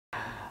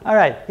All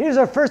right, here's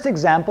our first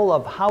example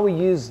of how we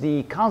use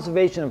the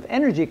conservation of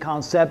energy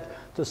concept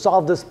to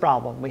solve this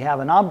problem. We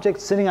have an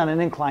object sitting on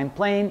an inclined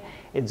plane.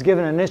 It's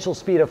given an initial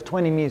speed of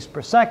 20 meters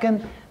per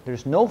second.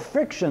 There's no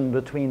friction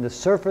between the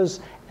surface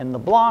and the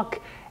block.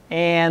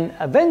 And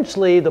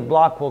eventually, the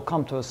block will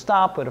come to a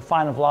stop with a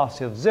final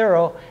velocity of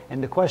 0.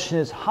 And the question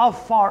is, how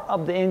far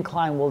up the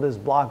incline will this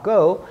block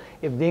go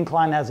if the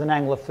incline has an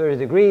angle of 30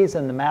 degrees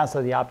and the mass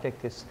of the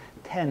object is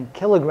 10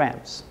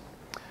 kilograms?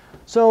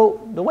 So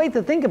the way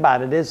to think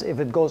about it is,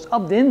 if it goes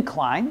up the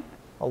incline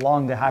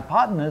along the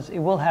hypotenuse, it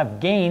will have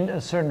gained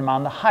a certain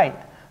amount of height.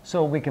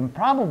 So we can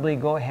probably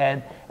go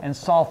ahead and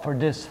solve for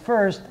this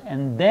first,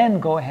 and then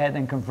go ahead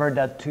and convert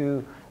that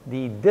to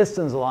the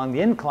distance along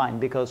the incline.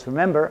 Because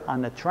remember,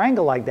 on a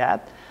triangle like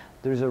that,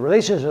 there's a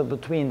relationship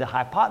between the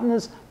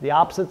hypotenuse, the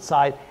opposite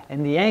side,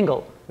 and the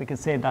angle. We can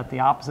say that the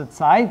opposite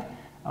side,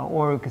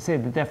 or we could say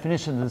the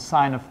definition of the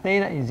sine of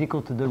theta is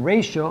equal to the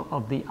ratio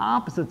of the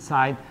opposite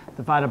side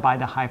divided by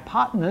the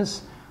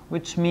hypotenuse,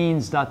 which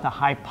means that the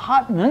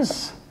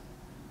hypotenuse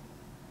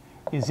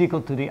is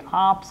equal to the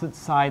opposite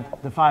side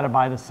divided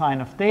by the sine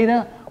of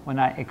theta. When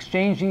I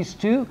exchange these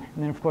two,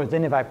 and then of course,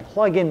 then if I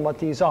plug in what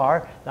these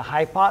are, the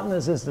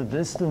hypotenuse is the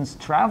distance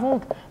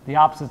traveled, the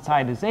opposite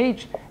side is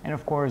h, and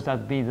of course,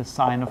 that'd be the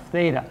sine of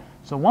theta.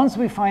 So once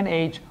we find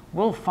h,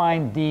 we'll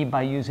find d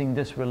by using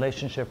this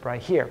relationship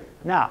right here.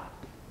 Now,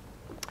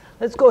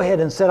 let's go ahead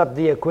and set up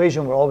the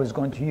equation we're always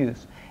going to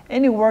use.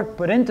 Any work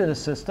put into the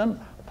system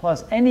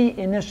plus any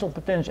initial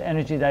potential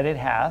energy that it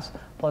has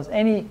plus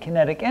any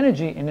kinetic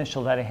energy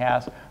initial that it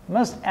has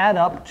must add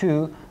up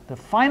to the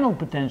final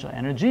potential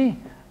energy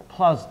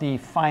plus the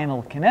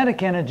final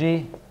kinetic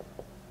energy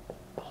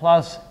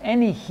plus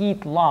any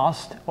heat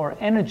lost or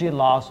energy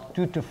lost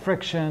due to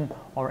friction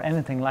or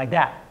anything like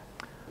that.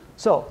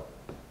 So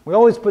we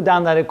always put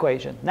down that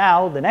equation.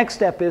 Now the next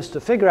step is to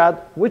figure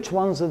out which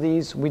ones of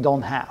these we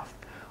don't have.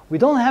 We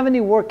don't have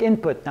any work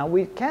input. Now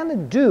we kind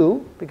of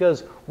do,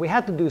 because we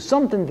had to do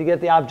something to get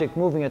the object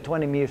moving at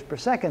 20 meters per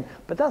second,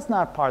 but that's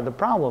not part of the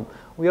problem.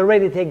 We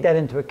already take that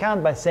into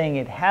account by saying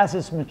it has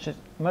this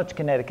much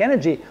kinetic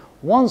energy.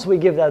 Once we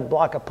give that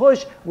block a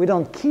push, we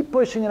don't keep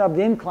pushing it up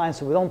the incline,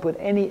 so we don't put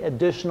any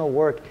additional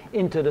work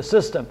into the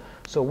system.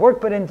 So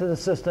work put into the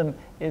system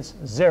is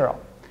 0.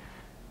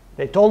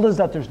 They told us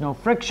that there's no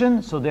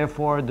friction, so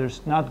therefore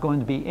there's not going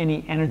to be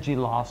any energy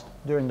lost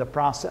during the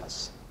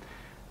process.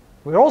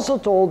 We're also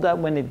told that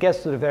when it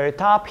gets to the very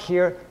top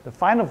here, the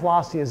final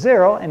velocity is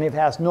 0, and if it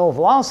has no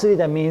velocity,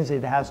 that means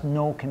it has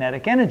no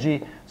kinetic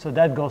energy, so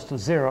that goes to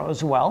 0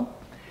 as well.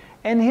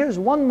 And here's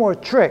one more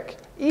trick.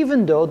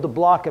 Even though the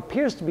block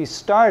appears to be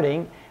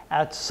starting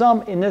at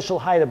some initial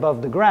height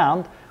above the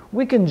ground,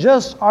 we can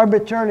just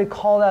arbitrarily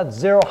call that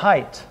 0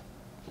 height.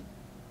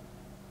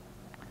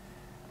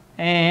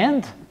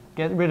 And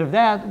get rid of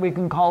that, we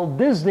can call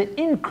this the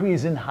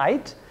increase in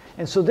height.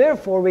 And so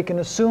therefore, we can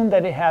assume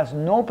that it has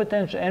no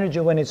potential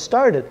energy when it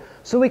started.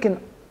 So we can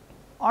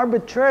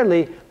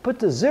arbitrarily put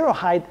the 0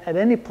 height at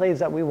any place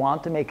that we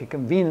want to make it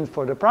convenient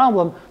for the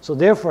problem. So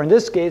therefore, in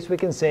this case, we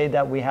can say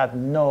that we have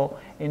no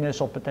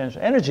initial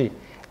potential energy.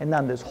 And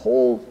then this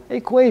whole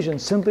equation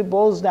simply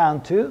boils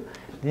down to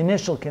the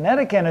initial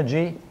kinetic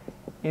energy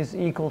is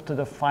equal to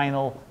the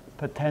final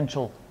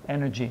potential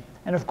energy.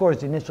 And of course,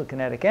 the initial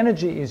kinetic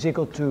energy is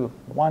equal to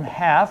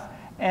 1/2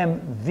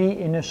 mv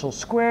initial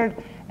squared,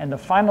 and the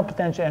final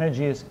potential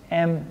energy is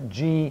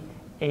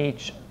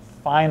mgh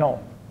final.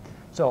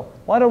 So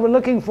what are we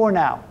looking for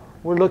now?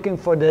 We're looking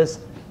for this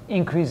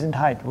increase in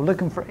height. We're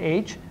looking for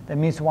h. That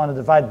means we want to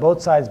divide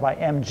both sides by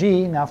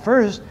mg. Now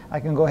first, I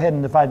can go ahead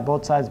and divide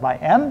both sides by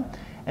m.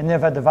 And then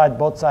if I divide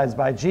both sides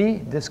by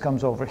g, this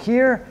comes over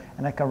here.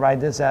 And I can write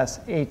this as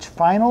h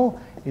final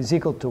is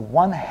equal to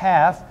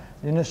 1/2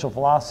 the initial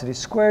velocity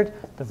squared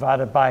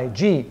divided by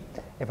g.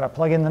 If I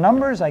plug in the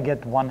numbers, I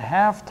get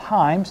 1/2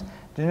 times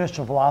the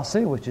initial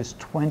velocity, which is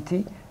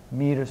 20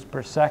 meters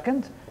per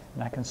second.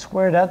 And I can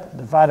square that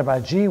divided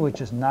by g,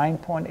 which is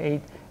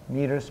 9.8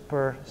 meters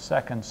per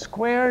second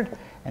squared.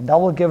 And that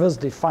will give us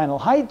the final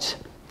height.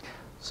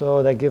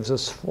 So that gives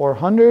us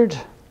 400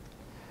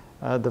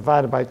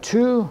 divided by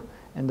 2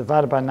 and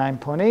divided by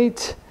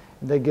 9.8.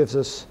 And that gives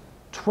us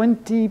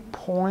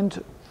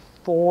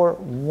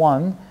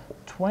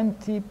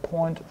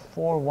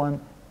 20.41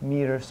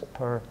 meters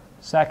per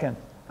second.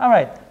 All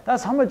right,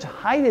 that's how much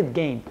height it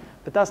gained,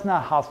 but that's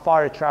not how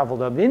far it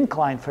traveled up the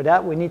incline. For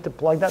that, we need to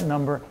plug that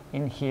number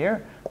in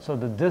here. So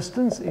the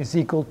distance is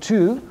equal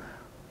to,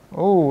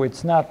 oh,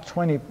 it's not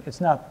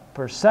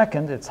per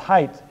second, it's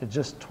height. It's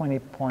just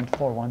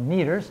 20.41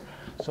 meters.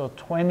 So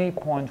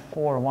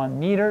 20.41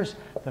 meters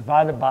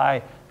divided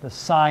by the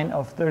sine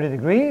of 30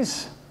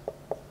 degrees.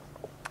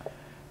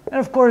 And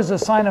of course, the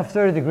sine of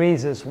 30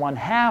 degrees is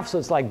 1/2, so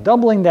it's like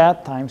doubling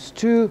that times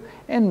 2,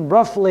 and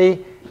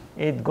roughly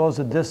it goes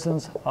a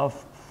distance of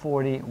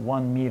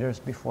 41 meters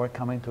before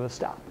coming to a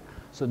stop.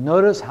 So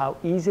notice how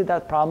easy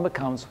that problem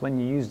becomes when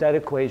you use that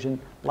equation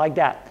like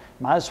that.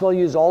 Might as well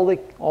use all the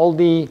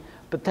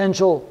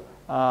potential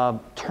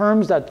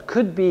terms that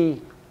could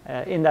be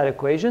in that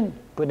equation.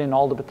 put in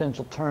all the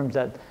potential terms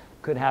that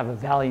could have a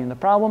value in the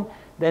problem,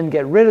 then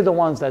get rid of the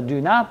ones that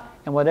do not,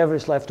 and whatever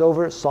is left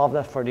over, solve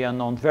that for the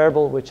unknown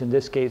variable, which in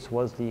this case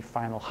was the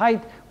final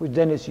height, which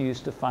then is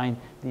used to find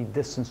the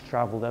distance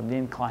traveled of the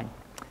incline.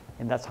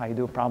 And that's how you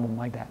do a problem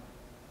like that.